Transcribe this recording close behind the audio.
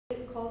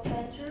call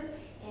center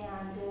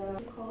and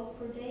calls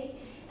per day,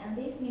 and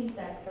this means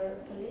that there are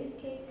police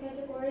case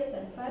categories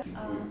and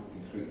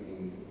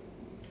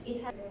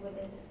it has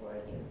within the 4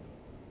 years.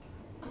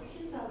 In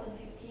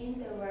 2015,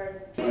 there were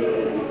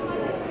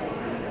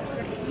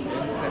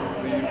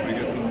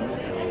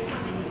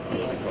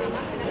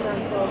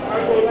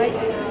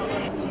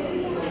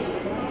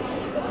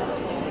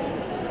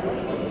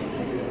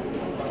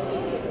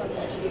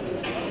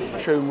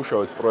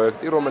შევიმუშავეთ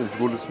პროექტი, რომელიც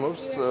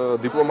გულისხმობს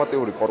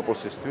დიპლომატიური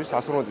კორპუსისთვის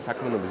ასურნეთის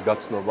საქმიანობის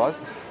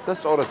გაცნობას და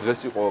სწორედ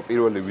დღეს იყო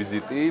პირველი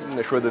ვიზიტი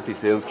შვედეთის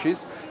ელჩის.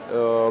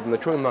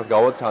 ჩვენ მას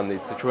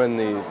გავაცანით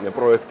ჩვენი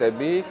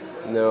პროექტები,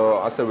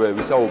 ასევე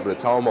ვისაუბრეთ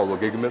სამომავლო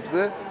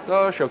გეგმებზე და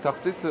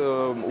შევთანხმდით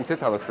უთე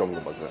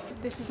თანამშრომლობაზე.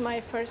 This is my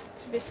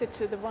first visit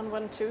to the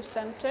 112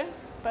 Center,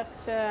 but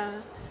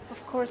of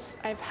course,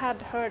 I've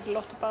heard a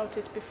lot about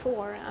it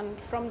before, and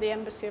from the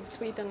Embassy of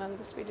Sweden and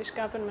the Swedish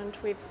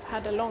government, we've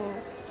had a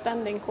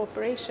long-standing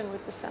cooperation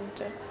with the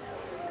center.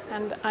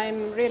 And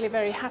I'm really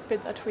very happy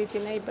that we've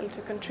been able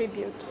to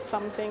contribute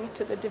something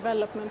to the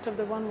development of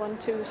the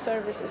 112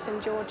 services in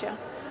Georgia.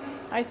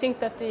 I think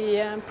that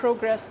the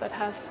progress that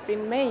has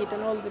been made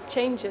and all the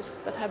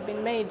changes that have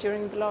been made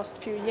during the last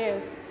few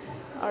years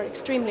are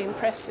extremely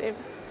impressive.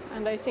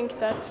 And I think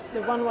that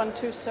the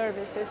 112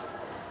 services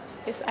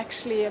is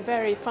actually a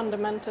very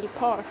fundamental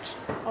part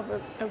of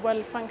a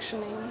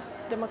well-functioning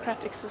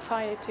democratic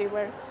society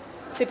where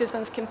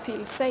citizens can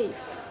feel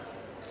safe.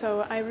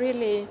 So I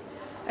really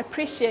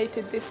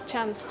appreciated this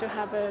chance to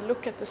have a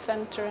look at the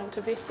center and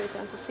to visit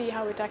and to see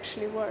how it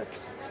actually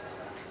works.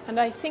 And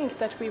I think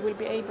that we will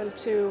be able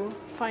to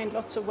find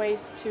lots of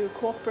ways to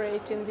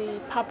cooperate in the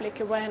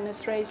public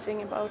awareness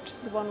raising about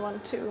the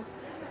 112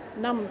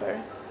 number.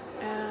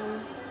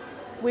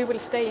 We will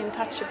stay in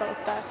touch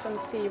about that and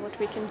see what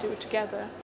we can do together.